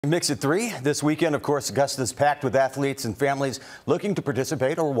Mix at 3 this weekend. Of course, Augusta's packed with athletes and families looking to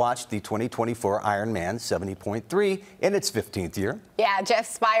participate or watch the 2024 Ironman 70.3 in its 15th year. Yeah, Jeff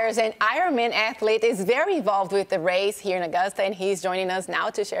Spires, an Ironman athlete, is very involved with the race here in Augusta, and he's joining us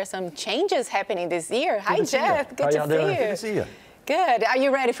now to share some changes happening this year. Hi, Jeff. Good to see you. Good to see you. Good. Are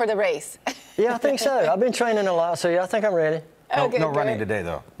you ready for the race? Yeah, I think so. I've been training a lot, so yeah, I think I'm ready. No running today,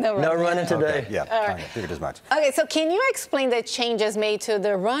 though. No running today. Okay, yeah, All right. I figured as much. Okay, so can you explain the changes made to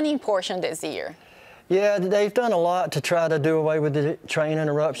the running portion this year? Yeah, they've done a lot to try to do away with the train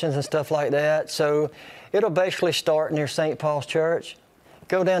interruptions and stuff like that. So it'll basically start near St. Paul's Church,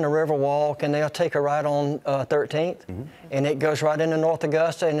 go down the River Walk, and they'll take a right on 13th, and it goes right into North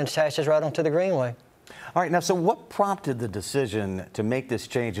Augusta and attaches right onto the Greenway. All right, now, so what prompted the decision to make this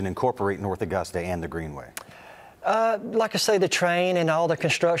change and incorporate North Augusta and the Greenway? Like I say, the train and all the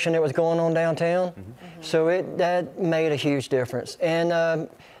construction that was going on downtown. So that made a huge difference. And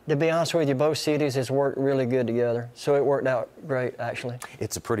to be honest with you, both cities has worked really good together. So it worked out great, actually.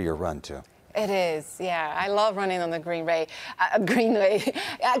 It's a prettier run, too. It is, yeah. I love running on the Greenway. How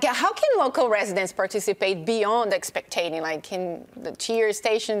can local residents participate beyond spectating? Like, can the cheer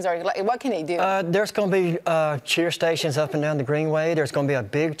stations, or like, what can they do? There's going to be cheer stations up and down the Greenway. There's going to be a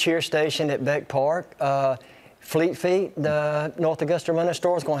big cheer station at Beck Park. Fleet Feet, the North Augusta running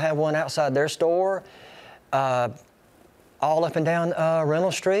store, is going to have one outside their store. All up and down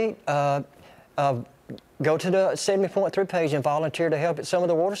Reynolds Street. Go to the 70.3 page and volunteer to help at some of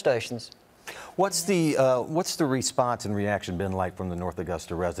the water stations. What's the response and reaction been like from the North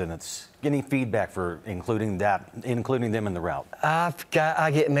Augusta residents? Any feedback for including them in the route?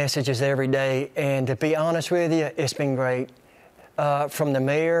 I get messages every day, and to be honest with you, it's been great. From the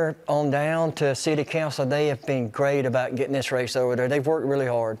mayor on down to city council, they have been great about getting this race over there. They've worked really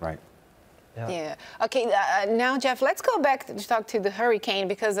hard. Right. Yeah. Okay, now, Jeff, let's go back to talk to the hurricane,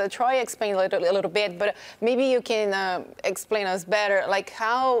 because Troy explained a little bit, but maybe you can explain us better, like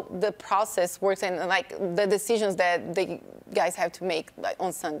how the process works and like the decisions that the guys have to make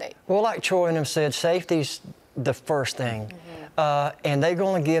on Sunday. Well, like Troy and them said, safety's the first thing. And they're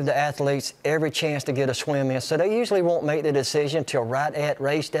going to give the athletes every chance to get a swim in. So they usually won't make the decision till right at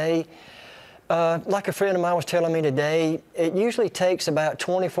race day. Like a friend of mine was telling me today, it usually takes about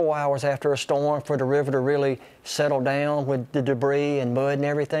 24 hours after a storm for the river to really settle down with the debris and mud and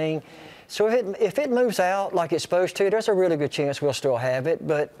everything. So if it moves out like it's supposed to, there's a really good chance we'll still have it.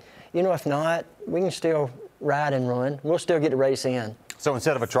 But, you know, if not, we can still ride and run. We'll still get the race in. So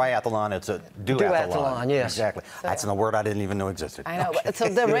instead of a triathlon, it's a duathlon. Duathlon, yes. Exactly. So, that's a word I didn't even know existed. I know. Okay. So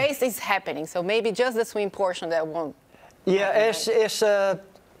the race is happening. So maybe just the swim portion that won't. Yeah, it's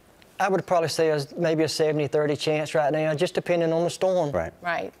I would probably say maybe a 70-30 chance right now, just depending on the storm. Right.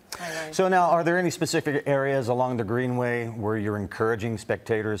 Right. So now, are there any specific areas along the Greenway where you're encouraging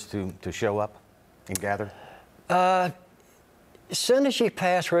spectators to show up and gather? As soon as you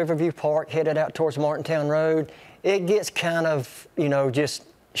pass Riverview Park, headed out towards Martintown Road, it gets kind of, you know, just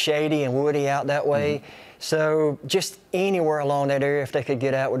shady and woody out that way. So just anywhere along that area, if they could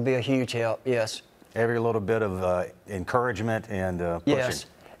get out, would be a huge help, yes. Every little bit of encouragement and pushing. Yes.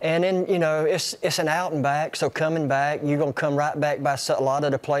 And then, you know, it's an out and back, so coming back, you're going to come right back by a lot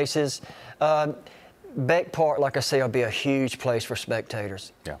of the places. Beck Park, like I say, will be a huge place for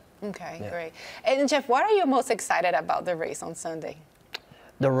spectators. Yeah. Okay, Yeah. great. And Jeff, what are you most excited about the race on Sunday?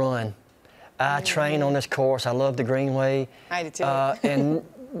 The run. I train on this course. I love the Greenway. I do too. And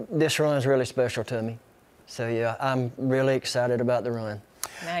this run is really special to me. So, yeah, I'm really excited about the run.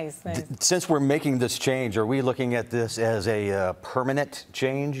 Nice. Since we're making this change, are we looking at this as a permanent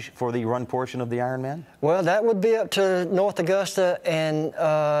change for the run portion of the Ironman? Well, that would be up to North Augusta and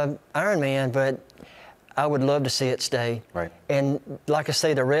Ironman, but I would love to see it stay. Right. And like I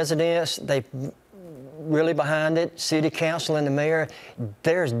say, the residents, they really behind it. City council and the mayor,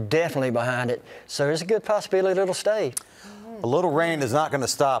 they're definitely behind it. So there's a good possibility it'll stay. A little rain is not going to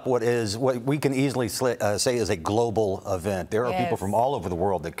stop what we can easily say is a global event. There are people from all over the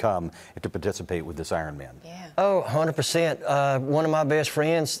world that come to participate with this Ironman. Yeah. Oh, 100%. One of my best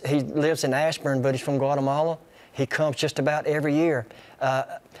friends, he lives in Ashburn, but he's from Guatemala. He comes just about every year.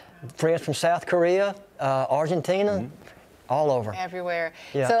 Friends from South Korea, Argentina, all over. Everywhere.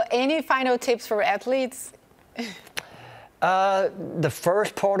 Yeah. So any final tips for athletes? The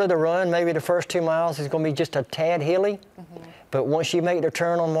first part of the run, maybe the first 2 miles, is going to be just a tad hilly. But once you make the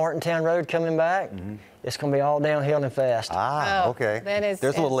turn on Martintown Road coming back, it's going to be all downhill and fast. Ah, okay.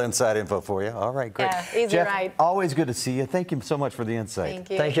 There's a little inside info for you. All right, great. Yeah, easy Jeff, ride. always good to see you. Thank you so much for the insight.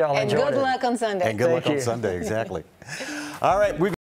 Thank you. Thank you all. And good luck on Sunday. And good luck on Sunday, exactly. All right.